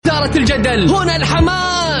إثارة الجدل، هنا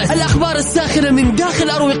الحماس، الأخبار الساخنة من داخل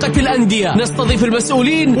أروقة الأندية، نستضيف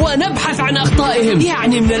المسؤولين ونبحث عن أخطائهم،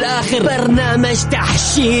 يعني من الآخر برنامج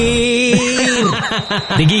تحشير.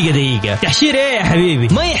 دقيقة تحشير ايه يا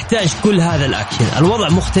حبيبي؟ ما يحتاج كل هذا الأكشن، الوضع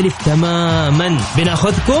مختلف تماما.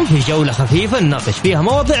 بناخذكم في جولة خفيفة نناقش فيها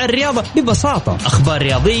مواضيع الرياضة ببساطة، أخبار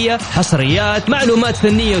رياضية، حصريات، معلومات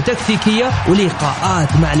فنية وتكتيكية،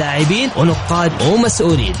 ولقاءات مع لاعبين ونقاد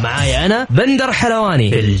ومسؤولين. معايا أنا بندر حلواني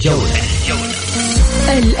في الجولة.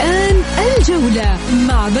 الآن الجولة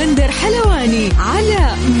مع بندر حلواني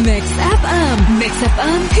على ميكس أف أم. ميكس أف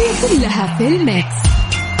أم هي كلها في الميكس.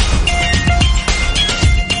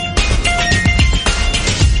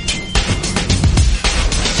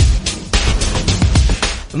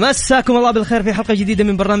 مساكم الله بالخير في حلقة جديدة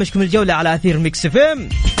من برنامجكم الجولة على أثير ميكس اف ام.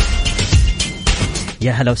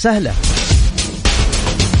 يا هلا وسهلا.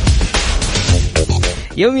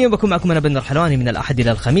 يوميا بكون معكم أنا بندر حلواني من الأحد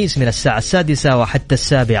إلى الخميس من الساعة 6 وحتى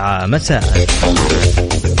 7 مساء.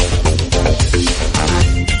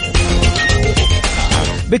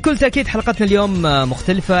 بكل تأكيد حلقتنا اليوم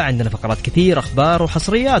مختلفة، عندنا فقرات كثير، أخبار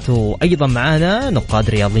وحصريات، وأيضا معنا نقاد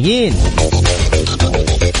رياضيين.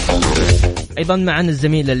 أيضا معنا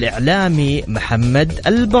الزميل الإعلامي محمد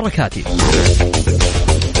البركاتي.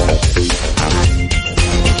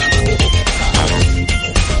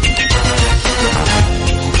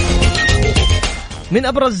 من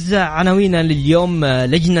أبرز عناوينا لليوم،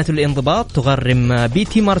 لجنة الانضباط تغرم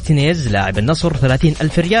بيتي مارتينيز لاعب النصر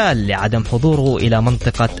 30,000 ريال لعدم حضوره إلى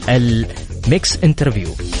منطقة الميكس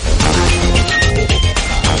انترفيو.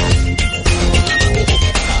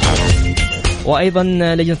 وأيضا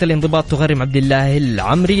لجنة الانضباط تغرم عبد الله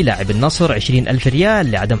العمري لاعب النصر 20,000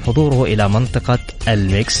 ريال لعدم حضوره إلى منطقة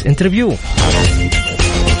الميكس انترفيو،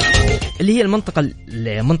 اللي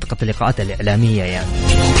هي منطقة اللقاءات الإعلامية يعني.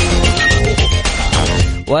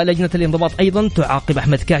 ولجنة الانضباط أيضا تعاقب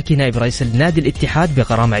أحمد كعكي نائب رئيس النادي الاتحاد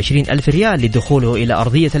بغرامة 20,000 ريال لدخوله إلى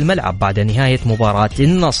أرضية الملعب بعد نهاية مباراة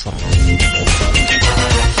النصر.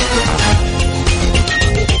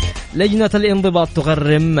 لجنة الانضباط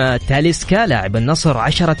تغرم تاليسكا لاعب النصر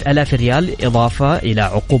 10,000 ريال إضافة إلى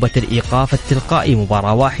عقوبة الإيقاف التلقائي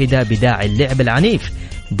مباراة واحدة بداعي اللعب العنيف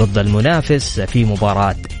ضد المنافس في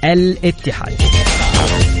مباراة الاتحاد.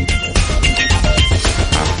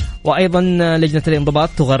 وأيضا لجنة الانضباط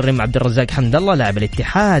تغرم عبد الرزاق حمد الله لاعب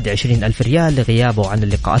الاتحاد 20,000 ريال لغيابه عن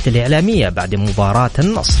اللقاءات الإعلامية بعد مباراة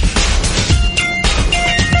النصر.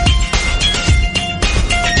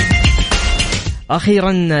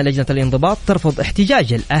 أخيرا لجنة الانضباط ترفض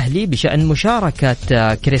احتجاج الأهلي بشأن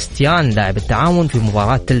مشاركة كريستيان لاعب التعاون في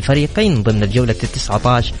مباراة الفريقين ضمن الجولة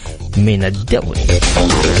 19 من الدوري.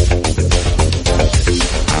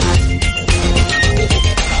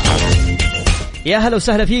 يا هلا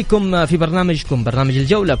وسهلا فيكم في برنامجكم برنامج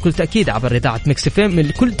الجولة، بكل تأكيد عبر إذاعة ميكس اف ام.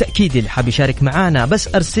 بكل تأكيد اللي حاب يشارك معانا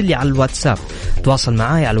بس أرسل لي على الواتساب، تواصل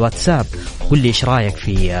معاي على الواتساب، قل لي إيش رأيك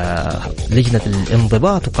في لجنة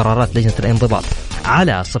الانضباط وقرارات لجنة الانضباط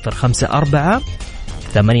على 054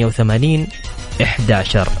 88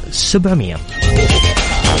 11 700.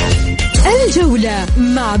 الجولة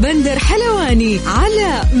مع بندر حلواني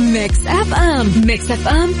على ميكس اف ام. ميكس اف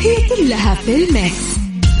ام هي كلها في الميكس.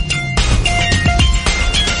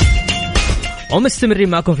 ومستمرين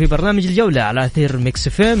معكم في برنامج الجولة على أثير ميكس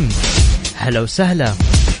اف ام. هلا وسهلا،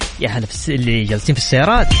 يا هلا في اللي جالسين في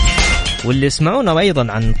السيارات واللي يسمعونا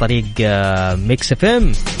أيضا عن طريق ميكس اف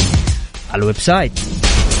ام على الويب سايت.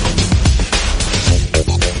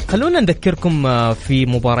 خلونا نذكركم في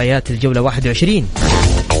مباريات الجولة 21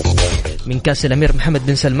 من كأس الأمير محمد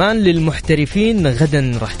بن سلمان للمحترفين.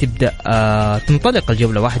 غدا راح تبدأ تنطلق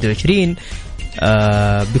الجولة 21.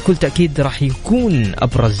 بكل تأكيد راح يكون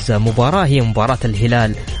أبرز مباراة هي مباراة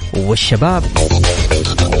الهلال والشباب.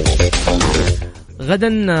 غدا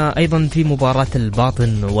أيضا في مباراة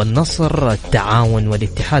الباطن والنصر، التعاون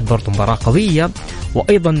والاتحاد برضو مباراة قوية،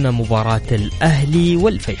 وأيضا مباراة الأهلي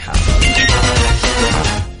والفيحاء.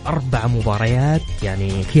 4 مباريات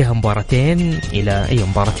يعني فيها مباراتين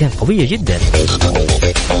قوية جدا.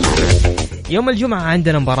 يوم الجمعة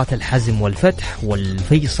عندنا مباراة الحزم والفتح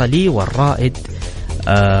والفيصلي والرائد،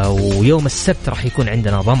 ويوم السبت راح يكون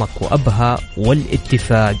عندنا ضمك وأبها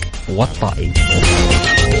والاتفاق والطائي.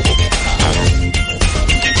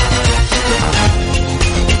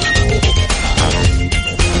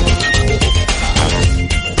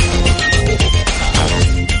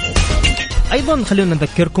 أيضا خلونا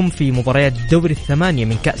نذكركم في مباريات الدوري 8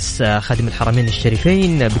 من كأس خادم الحرمين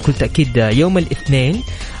الشريفين. بكل تأكيد يوم الاثنين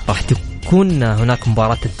راح تكون هناك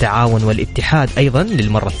مباراة التعاون والاتحاد أيضا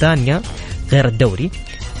للمرة الثانية غير الدوري،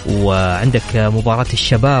 وعندك مباراة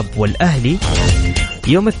الشباب والأهلي،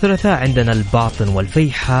 يوم الثلاثاء عندنا الباطن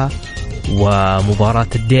والفيحة، ومباراة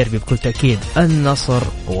الديربي بكل تأكيد النصر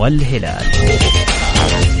والهلال.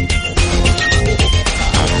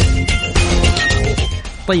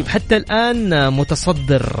 طيب حتى الآن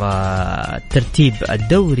متصدر ترتيب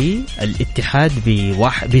الدوري الاتحاد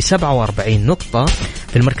ب47 نقطة،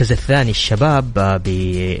 في المركز الثاني الشباب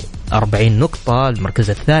ب40 نقطة، المركز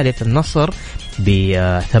الثالث النصر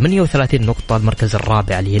ب38 نقطة، المركز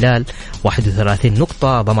الرابع الهلال 31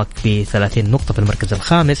 نقطة، ضمك ب30 نقطة في المركز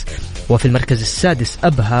الخامس، وفي المركز السادس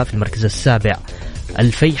أبها، في المركز السابع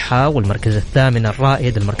الفيحة، والمركز الثامن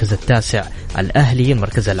الرائد، المركز التاسع الأهلي،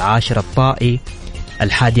 المركز العاشر الطائي،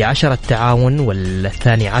 11 التعاون،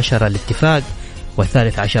 والثاني عشر الاتفاق،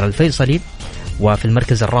 والثالث عشر الفيصلي، وفي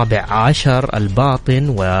المركز الرابع عشر الباطن،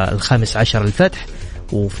 والخامس عشر الفتح،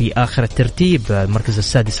 وفي آخر الترتيب المركز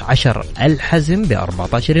السادس عشر الحزم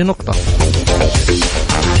ب14 نقطة.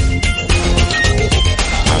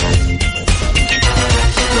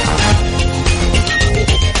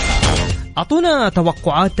 أعطونا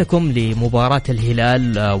توقعاتكم لمباراة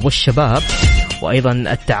الهلال والشباب، وأيضا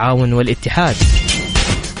التعاون والاتحاد.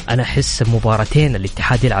 أنا أحس مباراتين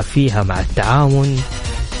الاتحاد يلعب فيها مع التعاون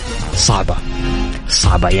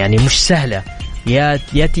صعبة يعني مش سهلة،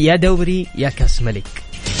 يا دوري يا كاس ملك،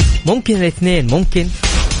 ممكن الاثنين ممكن،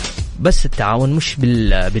 بس التعاون مش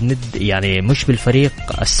بالند يعني مش بالفريق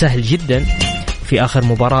السهل جدا. في آخر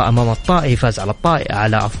مباراة أمام الطائي فاز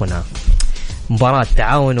على مباراة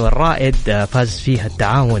التعاون والرائد، فاز فيها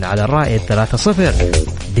التعاون على الرائد 3-0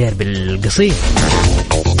 ديربي القصيم.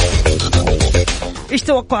 إيش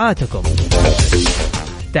توقعاتكم؟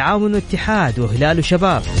 تعاون واتحاد وهلال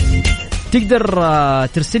وشباب. تقدر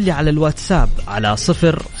ترسل لي على الواتساب على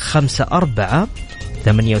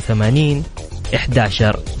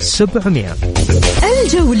 054-88-11700.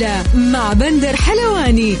 الجولة مع بندر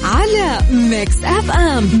حلواني على ميكس اف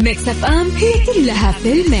ام. ميكس اف ام هي كلها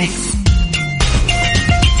في الميكس.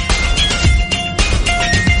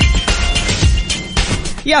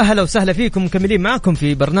 يا هلا وسهلا فيكم، مكملين معكم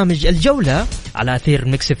في برنامج الجولة على أثير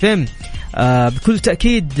ميكس اف ام. بكل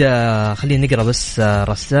تأكيد خلينا نقرأ بس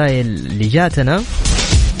رسائل اللي جاتنا.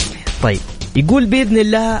 طيب يقول بإذن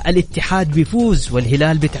الله الاتحاد بيفوز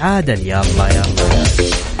والهلال بتعادل. يا الله.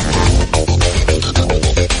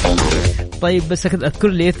 طيب بس أذكر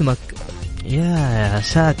لي اسمك. يا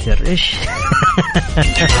ساتر إيش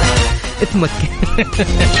اسمك؟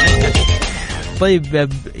 طيب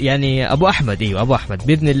يعني أبو أحمد. أيوة أبو أحمد،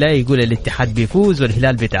 بإذن الله يقول الاتحاد بيفوز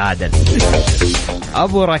والهلال بيتعادل.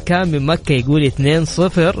 أبو ركام من مكة يقول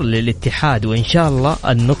 2-0 للاتحاد، وإن شاء الله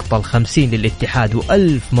النقطة 50 للاتحاد،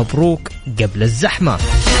 وألف مبروك قبل الزحمة.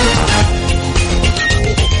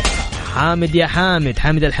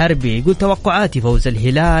 حامد الحربي يقول توقعاتي فوز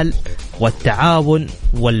الهلال والتعاون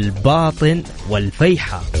والباطن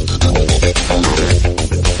والفيحة.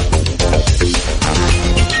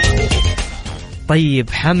 طيب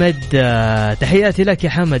حمد، تحياتي لك يا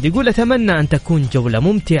حمد. يقول أتمنى أن تكون جولة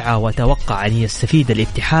ممتعة، وأتوقع أن يستفيد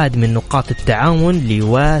الاتحاد من نقاط التعاون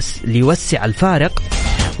ليوسع الفارق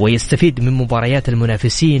ويستفيد من مباريات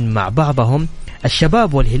المنافسين مع بعضهم.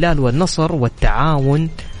 الشباب والهلال والنصر والتعاون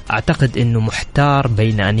أعتقد أنه محتار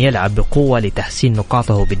بين أن يلعب بقوة لتحسين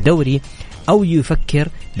نقاطه بالدوري أو يفكر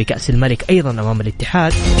بكأس الملك أيضا أمام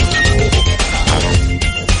الاتحاد.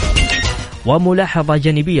 وملاحظة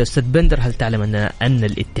جانبية أستاذ بندر، هل تعلم أن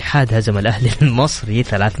الاتحاد هزم الأهلي المصري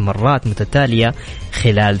 3 مرات متتالية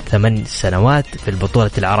خلال 8 سنوات في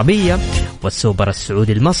البطولة العربية والسوبر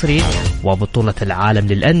السعودي المصري وبطولة العالم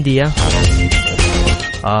للأندية؟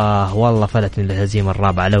 والله فلت من الهزيمة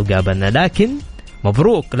الرابعة لو قابلنا، لكن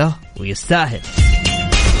مبروك له ويستاهل.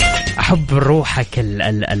 أحب روحك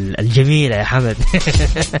الجميلة يا حمد.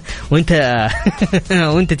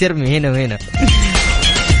 وانت ترمي هنا وهنا.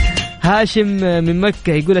 هاشم من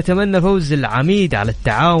مكة يقول أتمنى فوز العميد على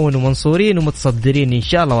التعاون ومنصورين ومتصدرين إن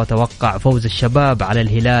شاء الله، وأتوقع فوز الشباب على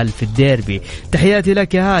الهلال في الديربي. تحياتي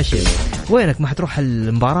لك يا هاشم. وينك ما حتروح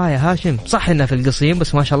المباراة يا هاشم؟ صح إنها في القصيم،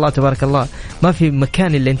 بس ما شاء الله تبارك الله ما في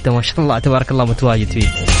مكان اللي أنت ما شاء الله تبارك الله متواجد فيه.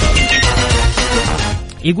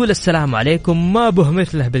 يقول السلام عليكم، ما به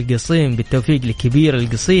مثله بالقصيم، بالتوفيق لكبير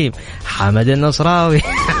القصيم حمد النصراوي.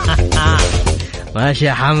 ماشي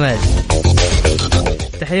يا حمد،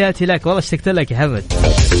 تحياتي لك. والله اشتقت لك يا حمد.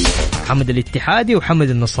 حمد الاتحادي وحمد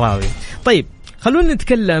النصراوي. طيب خلونا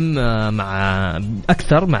نتكلم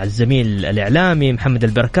أكثر مع الزميل الإعلامي محمد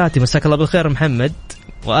البركاتي. مساك الله بالخير محمد،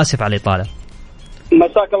 وآسف على الإطالة.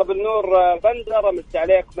 مساك الله بالنور بندر، مسي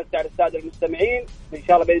عليك ومسي على السادة المستمعين. إن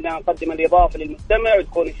شاء الله بإذن الله نقدم الإضافة للمستمع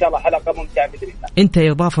وتكون إن شاء الله حلقة ممتعة بإذن الله. أنت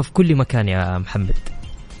إضافة في كل مكان يا محمد.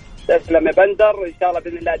 تسلم يا بندر، ان شاء الله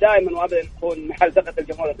باذن الله دائما وابدا نكون محل ثقه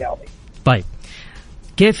الجمهور الرياضي. طيب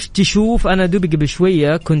كيف تشوف؟ أنا دوبي قبل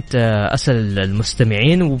شوية كنت أسأل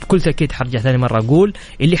المستمعين وبكل تأكيد حرجع ثاني مرة أقول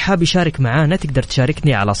اللي حاب يشارك معانا تقدر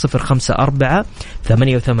تشاركني على 054-88-11700.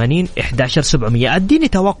 أديني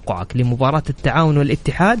توقعك لمباراة التعاون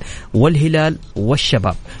والاتحاد والهلال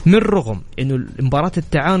والشباب، من رغم أنه مباراة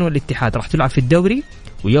التعاون والاتحاد راح تلعب في الدوري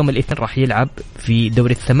ويوم الاثنين راح يلعب في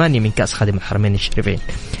دوري 8 من كأس خادم الحرمين الشريفين.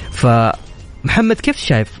 فمحمد كيف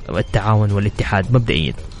شايف التعاون والاتحاد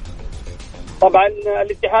مبدئيا؟ طبعا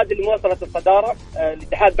الاتحاد اللي مواصلة الصدارة،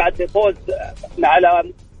 الاتحاد بعد فوز على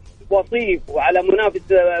وصيف وعلى منافس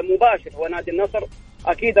مباشر هو نادي النصر،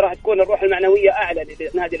 أكيد راح تكون الروح المعنوية أعلى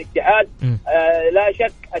لنادي الاتحاد. لا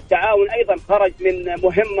شك التعاون أيضا خرج من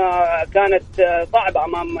مهمة كانت صعبة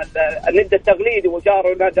أمام الند التقليدي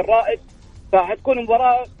وجاره نادي الرائد، فهتكون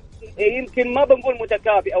مباراة يمكن ما بنقول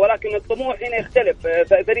متكافئة، ولكن الطموح هنا يختلف.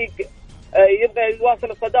 فريق يبغى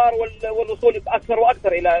يواصل الصدارة والوصول أكثر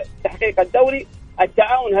وأكثر إلى تحقيق الدوري.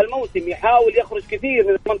 التعاون هالموسم يحاول يخرج كثير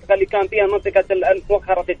من المنطقة اللي كان فيها منطقة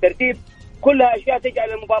المؤخرة في الترتيب، كلها أشياء تجعل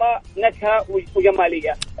المباراة نكهة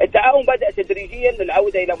وجمالية. التعاون بدأ تدريجيا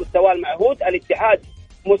للعودة إلى مستوى المعهود، الاتحاد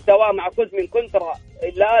مستوى مع فوز من كونترا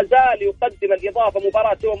لا زال يقدم الإضافة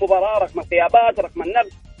مباراة سوى مباراة، رقم الغيابات رقم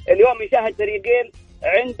النقص. اليوم يشاهد فريقين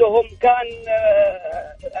عندهم كان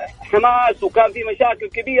حماس وكان في مشاكل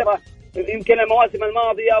كبيرة يمكن المواسم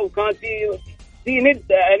الماضية، وكان في ند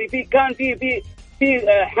يعني كان في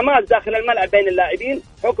حماس داخل الملعب بين اللاعبين،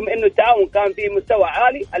 حكم انه التعاون كان في مستوى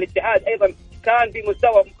عالي. الاتحاد ايضا كان في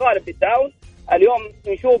مستوى مقارب للتعاون. اليوم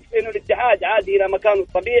نشوف انه الاتحاد عاد الى مكانه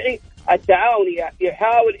الطبيعي، التعاون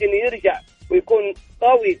يحاول انه يرجع ويكون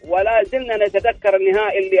قوي، ولا زلنا نتذكر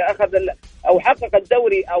النهائي اللي اخذ او حقق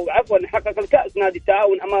الدوري او عفوا حقق الكأس نادي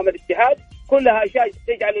التعاون امام الاتحاد. كلها اشياء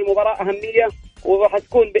تجعل المباراة اهمية، وراح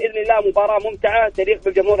تكون بإذن الله مباراة ممتعة تليق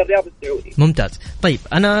بالجمهور الرياضي السعودي. ممتاز. طيب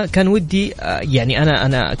أنا كان ودي يعني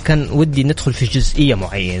أنا كان ودي ندخل في جزئية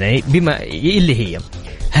معينة، بما اللي هي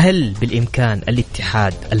هل بالإمكان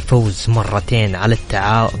الاتحاد الفوز مرتين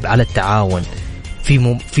على التعاون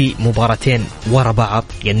في مباراتين ورا بعض؟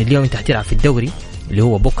 يعني اليوم أنت هتلعب في الدوري اللي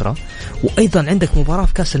هو بكرة، وأيضا عندك مباراة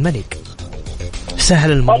في كأس الملك،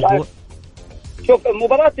 سهل الموضوع؟ شوف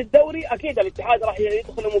مباراة الدوري أكيد الاتحاد راح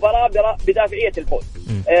يدخل المباراة بدافعية الفوز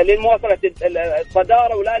للمواصلة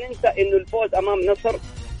الصدارة، ولا ننسى إنه الفوز أمام نصر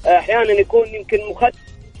أحيانا يكون يمكن مخدر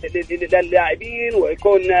للاعبين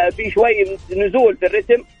ويكون في شوي نزول في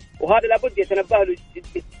الرتم، وهذا لابد يتنبه له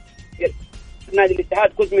نادي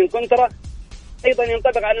الاتحاد فوز من كونترا. أيضا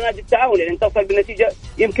ينطبق على نادي التعاون اللي انتصر بالنتيجة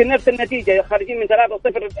يمكن نفس النتيجة، خارجين من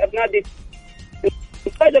 3-0 بنادي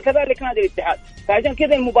كذلك نادي الاتحاد، فعشان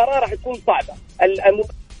كذا المباراة راح تكون صعبة.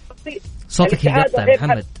 صوتك يقطع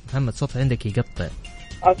محمد صوتك عندك يقطع.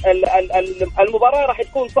 المباراة راح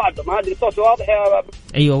تكون صعبة، ما أدري الصوت واضح يا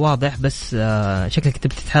أيوة واضح، بس شكلك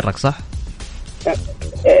تبي تتحرك صح؟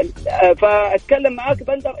 فأتكلم معاك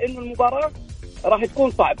بندر إنه المباراة راح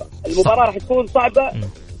تكون صعبة، المباراة راح تكون صعبة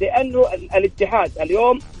لأنه الاتحاد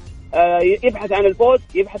اليوم يبحث عن الفوز،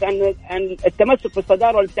 يبحث عن التمسك في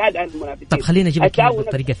الصدارة والابتعاد عن المنافسين. طب خلينا نجيب لك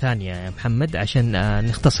بطريقة ثانية يا محمد عشان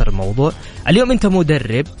نختصر الموضوع. اليوم أنت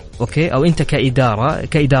مدرب أوكي، أو أنت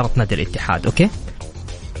كإدارة نادي الاتحاد أوكي،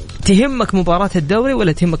 تهمك مباراة الدوري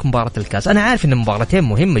ولا تهمك مباراة الكاس؟ أنا عارف إن المباراتين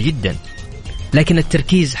مهمة جدا، لكن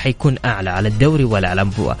التركيز حيكون أعلى على الدوري ولا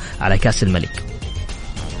على كاس الملك؟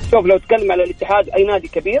 شوف لو تكلم على الاتحاد أي نادي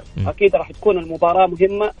كبير أكيد راح تكون المباراة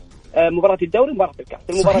مهمة، مباراة الدوري ومباراة الكاس،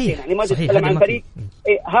 المباراتين يعني ما تتكلم عن فريق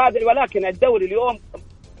هذا، ولكن الدوري اليوم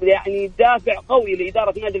يعني دافع قوي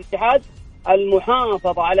لإدارة نادي الاتحاد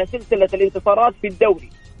المحافظة على سلسلة الانتصارات في الدوري،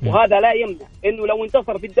 وهذا لا يمنع إنه لو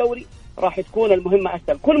انتصر في الدوري راح تكون المهمة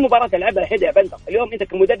أسهل. كل مباراة تلعبها حدة يا بندر، اليوم أنت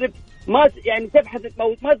كمدرب ما يعني تبحث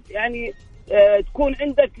ما يعني تكون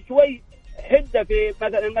عندك شوي حدة في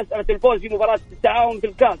مثلا مسألة الفوز في مباراة التعاون في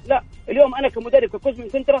الكاس، لا اليوم أنا كمدرب كفوز من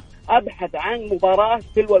كونترا أبحث عن مباراة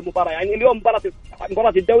تلو المباراة. يعني اليوم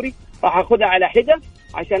مباراة الدوري راح أخذها على حدة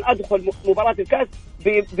عشان أدخل مباراة الكاس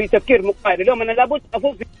بتفكير مقارن. اليوم أنا لابد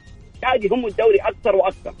أفوز في الاتحاد يهم الدوري أكثر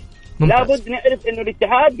وأكثر. لابد نعرف إنه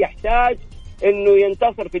الاتحاد يحتاج إنه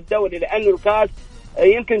ينتصر في الدوري، لأنه الكاس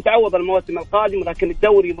يمكن تعوض المواسم القادمة، لكن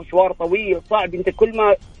الدوري مشوار طويل صعب. أنت كل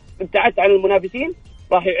ما ابتعدت عن المنافسين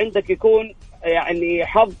راح عندك يكون يعني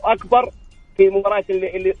حظ أكبر في مباراة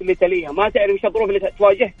اللي تليها، ما تعرف ايش الظروف اللي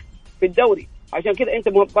تواجهك في الدوري. عشان كذا انت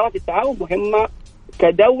مباراة التعاون مهمة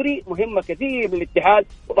كدوري، مهمة كثير للاتحاد.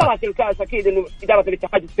 مباراة الكاس اكيد انه ادارة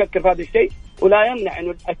الاتحاد تفكر في هذا الشيء، ولا يمنع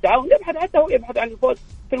انه التعاون يبحث حتى هو يبحث عن الفوز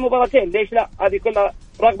في المباراتين، ليش لا؟ هذه كلها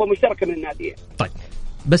رغبة مشتركة من الناديين. طيب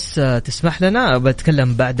بس تسمح لنا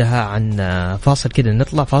بتكلم بعدها عن فاصل كده،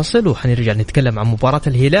 نطلع فاصل وحنرجع نتكلم عن مباراة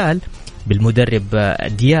الهلال بالمدرب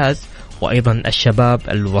دياز وأيضا الشباب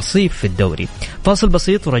الوصيف في الدوري. فاصل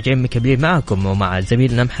بسيط وراجعين مكملين معكم ومع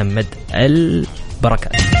زميلنا محمد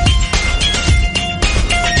البركات.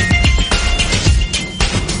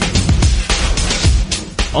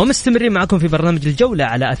 ومستمرين معكم في برنامج الجولة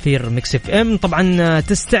على أثير ميكس اف ام. طبعا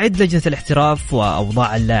تستعد لجنة الاحتراف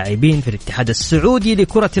وأوضاع اللاعبين في الاتحاد السعودي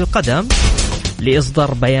لكرة القدم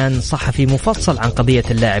لإصدار بيان صحفي مفصل عن قضية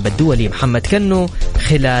اللاعب الدولي محمد كنو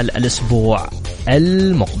خلال الأسبوع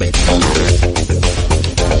المقبل.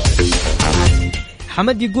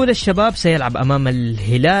 حمد يقول الشباب سيلعب أمام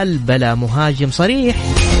الهلال بلا مهاجم صريح،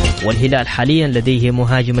 والهلال حاليا لديه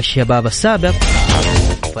مهاجم الشباب السابق،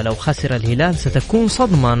 فلو خسر الهلال ستكون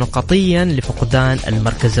صدمة نقطيا لفقدان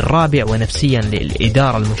المركز الرابع ونفسيا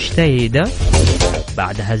للإدارة المجتهدة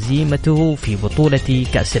بعد هزيمته في بطولة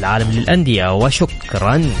كأس العالم للأندية.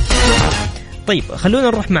 وشكرا. طيب خلونا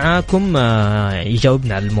نروح معاكم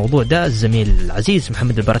يجاوبنا على الموضوع ده الزميل العزيز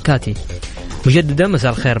محمد البركاتي. مجددا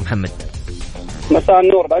مساء الخير محمد. مساء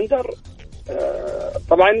النور بندر.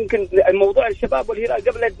 طبعا يمكن الموضوع الشباب والهلال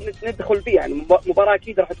قبل ندخل فيه، يعني مباراة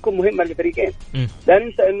أكيد راح تكون مهمة للفريقين. لا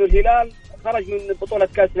ننسى إنه الهلال خرج من بطولة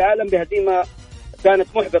كأس العالم بهزيمة كانت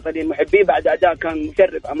محبطة للمحبين بعد أداء كان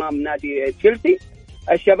مشرف أمام نادي تشيلسي.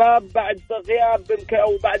 الشباب بعد غياب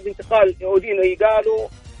أو بعد انتقال أودينو قالوا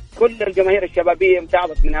كل الجماهير الشبابية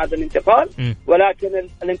امتعضت من هذا الانتقال، ولكن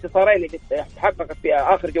الانتصارين اللي تحققت في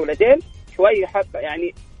آخر جولتين شوي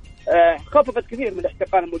يعني خففت كثير من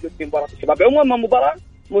الاحتقان الموجود في مباراة الشباب. عموما مباراة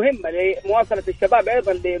مهمة لمواصلة الشباب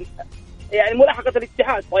أيضا يعني ملاحقة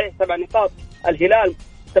الاتحاد. صحيح 7 نقاط، الهلال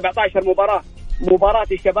 17 مباراة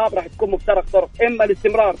الشباب راح تكون مفترق طرق، إما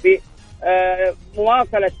الاستمرار في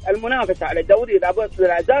مواصلة المنافسة على الدوري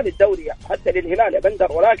لا زال الدوري حتى للهلال يا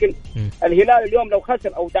بندر، ولكن الهلال اليوم لو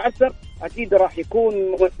خسر أو تعثر أكيد راح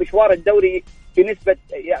يكون مشوار الدوري بنسبة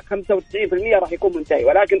 95% راح يكون منتهي.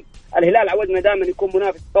 ولكن الهلال عودنا دائما يكون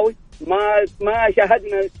منافس قوي، ما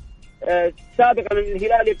شاهدنا سابقا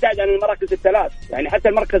الهلال يبتعد عن المراكز الثلاث، يعني حتى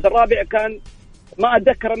المركز الرابع كان ما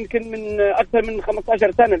أتذكر يمكن من أكثر من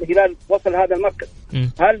 15 سنة الهلال وصل هذا المركز.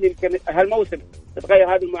 هل يمكن هالموسم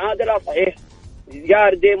تتغير هذه المعادلة؟ صحيح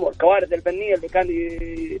جارديم والكوارث الفنية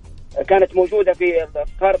اللي كانت موجودة في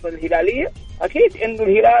القارة الهلالية، أكيد إنه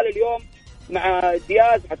الهلال اليوم مع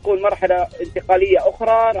دياز حتكون مرحلة انتقالية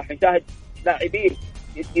أخرى، راح نشاهد لاعبين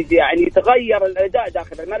يعني يتغير الأداء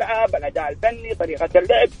داخل الملعب، الأداء الفني، طريقة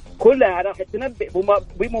اللعب، كلها راح تنبئ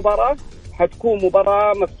بمباراة حتكون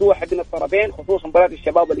مباراة مفتوحة بين الطرفين، خصوصا مباراة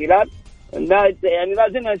الشباب والهلال. يعني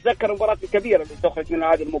لازم نتذكر المباراة الكبيرة اللي تخرج من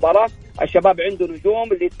هذه المباراة. الشباب عنده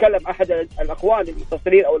نجوم، اللي يتكلم أحد الأخوان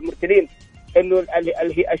المتصلين أو المرسلين إنه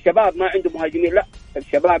الشباب ما عنده مهاجمين، لا،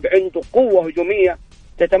 الشباب عنده قوة هجومية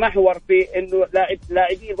تتمحور في إنه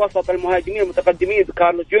لاعبين وسط المهاجمين المتقدمين،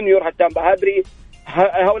 كارلوس جونيور، حتى بهادري،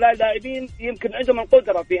 هؤلاء اللاعبين يمكن عندهم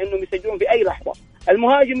القدرة في إنهم يسجلون في أي لحظة.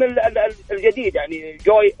 المهاجم الجديد يعني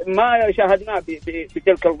جوي ما شاهدناه في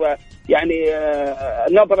تلك يعني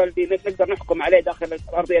النظرة اللي نقدر نحكم عليه داخل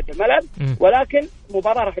أرضية الملعب، ولكن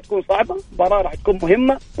مباراة راح تكون صعبة، مباراة راح تكون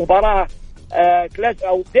مهمة، مباراة كلاس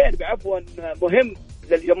أو ديربي عفوا مهم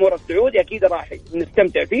للجمهور السعودي، أكيد راح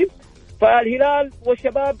نستمتع فيه. فالهلال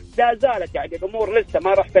والشباب لا زالت يعني الأمور لسه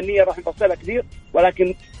ما راح فنيا راح نفصلها كثير،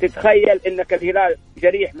 ولكن تتخيل إنك الهلال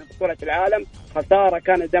جريح من بطولة العالم، خسارة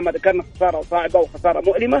كانت زي ما ذكرنا خسارة صعبة وخسارة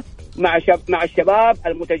مؤلمة مع الشباب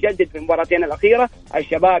المتجدد في المباراتين الأخيرة.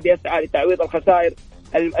 الشباب يسعى لتعويض الخسائر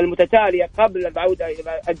المتتالية قبل العودة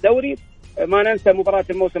إلى الدوري. ما ننسى مباراة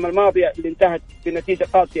الموسم الماضي اللي انتهت بنتيجة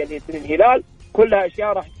قاسية للهلال. كلها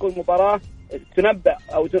أشياء راح تكون مباراة تنبأ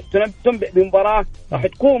أو تنبئ بمباراة راح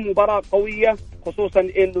تكون مباراة قوية، خصوصا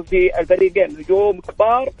إنه في الفريقين نجوم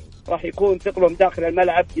كبار راح يكون ثقلهم داخل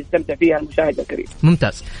الملعب يستمتع فيها المشاهد الكريم.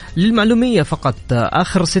 ممتاز. للمعلومية فقط،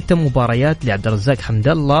 آخر 6 مباريات لعبد الرزاق حمد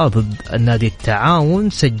الله ضد النادي التعاون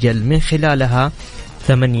سجل من خلالها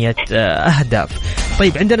 8 أهداف.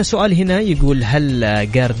 طيب عندنا سؤال هنا يقول هل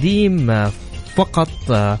جارديم فقط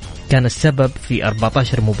كان السبب في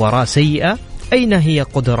 14 مباراة سيئة؟ أين هي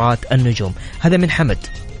قدرات النجوم؟ هذا من حمد.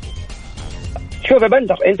 شوف يا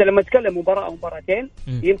بندر، أنت لما تتكلم مباراة أو مباراتين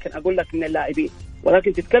يمكن أقول لك من اللاعبين،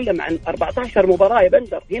 ولكن تتكلم عن 14 مباراة يا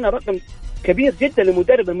بندر، هنا رقم كبير جدا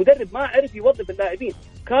للمدرب. المدرب ما عرف يوظف اللاعبين.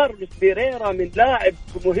 كارلوس بيريرا من لاعب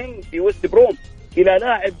مهم في وست بروم إلى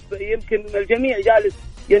لاعب يمكن الجميع جالس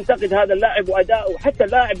ينتقد هذا اللاعب وأداؤه، حتى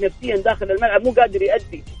اللاعب نفسيا داخل الملعب مو قادر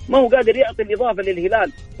يؤدي، ما هو قادر يعطي الإضافة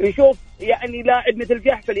للهلال. نشوف يعني لاعب مثل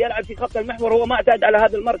جحفل يلعب في خط المحور، هو ما اعتاد على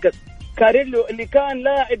هذا المركز. كاريلو اللي كان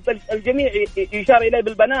لاعب الجميع يشار إليه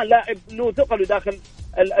بالبنان، لاعب له ثقل داخل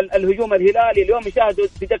الهجوم الهلالي، اليوم يشاهدوا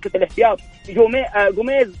في دكة الاحتياط.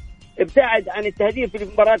 جوميز ابتعد عن التهديف في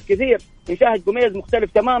المباريات كثير، نشاهد جوميز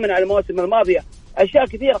مختلف تماما عن المواسم الماضية. أشياء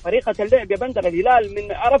كثيرة، طريقة اللعب يا بندر. الهلال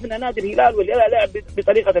من عرفنا نادي الهلال والهلال لعب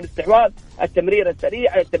بطريقة الاستحواذ، التمرير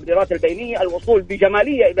السريع، التمريرات البينية، الوصول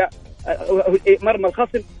بجمالية إلى مرمى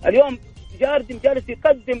الخصم. اليوم جاردم جالس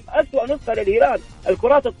يقدم أسوأ نسخة للهلال،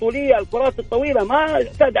 الكرات الطولية، الكرات الطويلة ما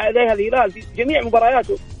اعتاد عليها الهلال في جميع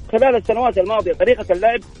مبارياته خلال السنوات الماضية. طريقة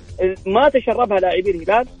اللعب ما تشربها لاعبي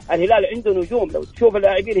الهلال. الهلال عنده نجوم، لو تشوف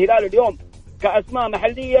لاعبي الهلال اليوم كأسماء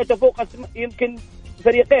محلية تفوق يمكن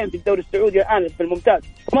فريقين في الدوري السعودي الآن في الممتاز،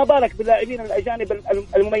 وما بالك باللاعبين الأجانب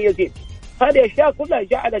المميزين. هذه أشياء كلها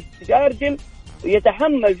جعلت جاردم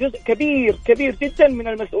يتحمل جزء كبير جدا من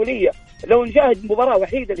المسؤولية. لو نشاهد مباراة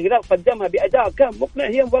وحيدة الهلال قدمها بأداء كان مقنع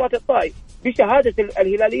هي مباراة الطائي بشهادة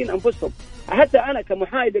الهلاليين أنفسهم. حتى أنا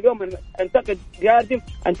كمحايد اليوم أنتقد جاردم،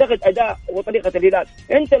 أنتقد أداء وطريقة الهلال.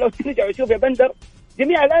 أنت لو ترجع وتشوف يا بندر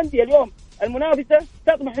جميع الأندية اليوم المنافسة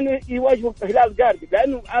تطمح إنه يواجهوا هلال جاردم،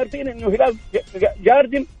 لأنه عارفين إنه هلال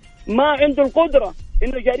جاردم ما عنده القدرة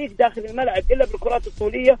إنه يجاريك داخل الملعب إلا بالكرات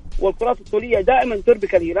الطولية، والكرات الطولية دائما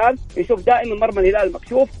تربك الهلال. نشوف دائما مرمى الهلال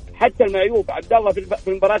مكشوف. حتى المعيوب عبد الله في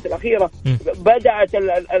المباراة الأخيرة بدأت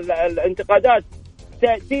الانتقادات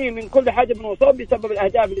تأتي من كل حد من وصوب بسبب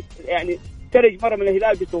الأهداف يعني ترج مرمى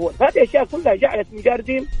الهلال بسهولة. هذه الأشياء كلها جعلت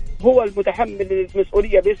جاردم هو المتحمل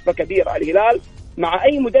المسؤولية بنسبة كبيرة على الهلال مع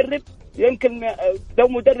أي مدرب. يمكن لو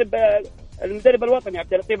المدرب الوطني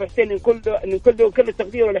عبد اللطيف حسين كل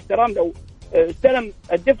التقدير والاحترام لو استلم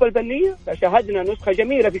الدفة الفنية فشاهدنا نسخة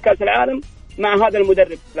جميلة في كأس العالم مع هذا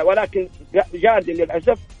المدرب، ولكن جاردم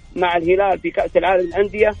للأسف مع الهلال في كأس العالم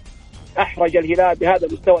الأندية أحرج الهلال بهذا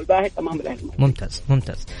المستوى الباهت أمام الأهلي.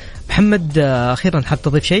 ممتاز. محمد أخيرا حاب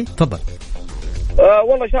تضيف شيء؟ تفضل.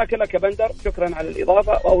 والله شاكر لك يا بندر، شكرا على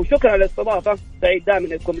الإضافة أو شكرا على الاستضافة. سعيد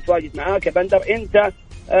دائما أكون متواجد معاك يا بندر، أنت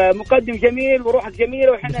مقدم جميل وروحك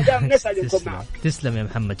جميلة وإحنا دائما نسعد نكون معك. تسلم يا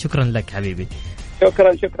محمد، شكرا لك حبيبي.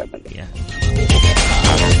 شكرا بندر.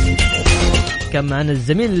 كان معنا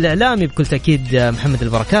الزميل الإعلامي بكل تأكيد محمد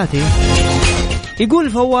البركاتي. يقول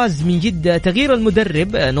فواز من جدة تغيير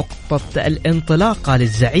المدرب نقطة الانطلاقة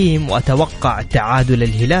للزعيم، وأتوقع تعادل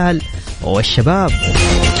الهلال والشباب.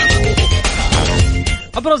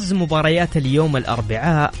 أبرز مباريات اليوم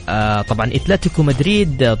الأربعاء طبعا أتلتيكو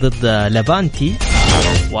مدريد ضد ليفانتي،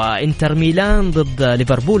 وإنتر ميلان ضد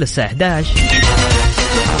ليفربول الساعة 11،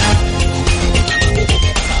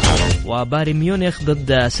 وبايرن ميونخ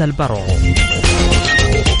ضد سالبارو.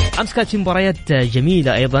 أمس كانت مباريات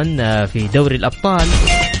جميلة أيضا في دوري الأبطال.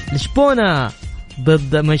 لشبونة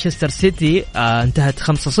ضد مانشستر سيتي انتهت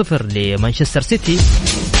 5-0 لمانشستر سيتي،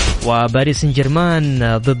 وباريس سان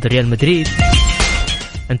جيرمان ضد ريال مدريد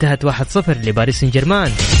انتهت 1-0 لباريس سان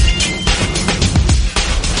جيرمان.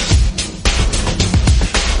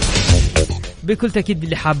 بكل تأكيد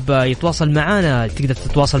اللي حاب يتواصل معنا تقدر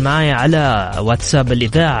تتواصل معايا على واتساب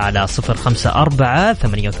الإذاعة على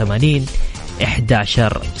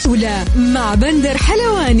 054-88-11. ولا مع بندر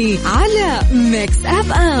حلواني على ميكس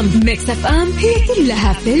أف أم. ميكس أف أم هي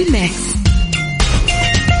كلها في الميكس.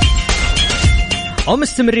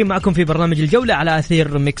 ومستمرين معكم في برنامج الجولة على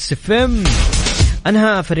أثير ميكس اف ام.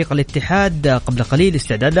 أنهى فريق الاتحاد قبل قليل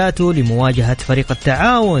استعداداته لمواجهة فريق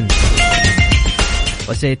التعاون،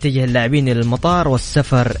 وسيتجه اللاعبين إلى المطار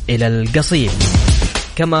والسفر إلى القصيم.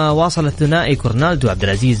 كما واصل الثنائي كورنالدو وعبد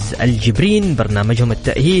العزيز الجبرين برنامجهم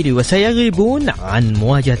التأهيلي، وسيغيبون عن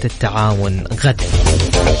مواجهة التعاون غدا.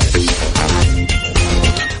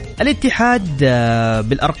 الاتحاد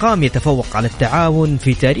بالأرقام يتفوق على التعاون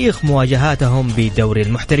في تاريخ مواجهاتهم بدوري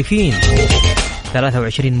المحترفين.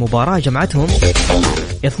 23 مباراة جمعتهم،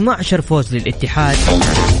 12 فوز للاتحاد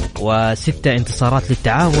و6 انتصارات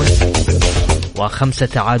للتعاون و5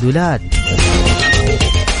 تعادلات.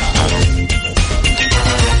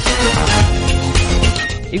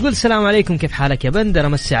 يقول السلام عليكم، كيف حالك يا بندر؟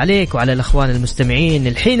 أمسي عليك وعلى الأخوان المستمعين.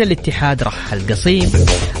 الحين الاتحاد راح القصيم،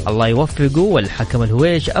 الله يوفقه والحكم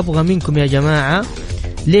الهويش. أبغى منكم يا جماعة،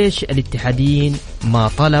 ليش الاتحادية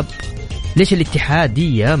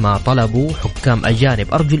ما طلبوا حكام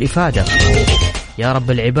أجانب؟ أرجو الإفادة يا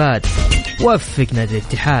رب العباد. وفق نادي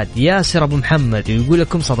الاتحاد. ياسر أبو محمد يقول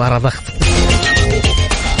لكم صدارة ضغط.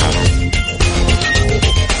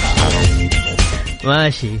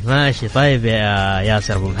 ماشي طيب يا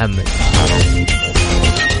ياسر أبو محمد.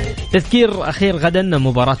 تذكير أخير، غدا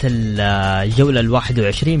مباراة الجولة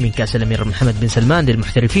 21 من كأس الأمير محمد بن سلمان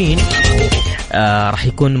للمحترفين. راح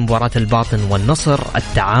يكون مباراة الباطن والنصر،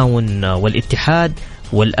 التعاون والاتحاد،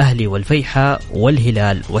 والأهلي والفيحة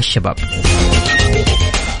والهلال والشباب.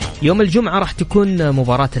 يوم الجمعة راح تكون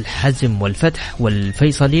مباراة الحزم والفتح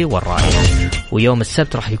والفيصلي والرائع. ويوم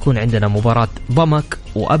السبت راح يكون عندنا مباراة ضمك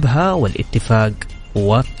وأبها والاتفاق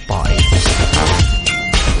والطائف.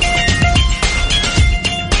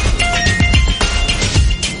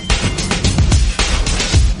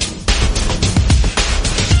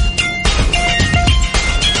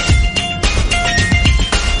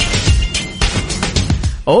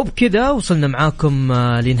 وبكذا وصلنا معاكم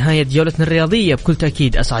لنهاية جولتنا الرياضية. بكل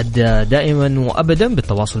تأكيد أسعد دائما وأبدا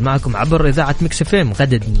بالتواصل معكم عبر إذاعة ميكس اف ام.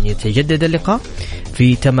 غدا يتجدد اللقاء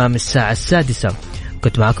في تمام الساعة 6.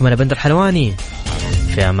 كنت معكم أنا بندر حلواني،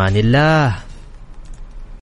 في أمان الله.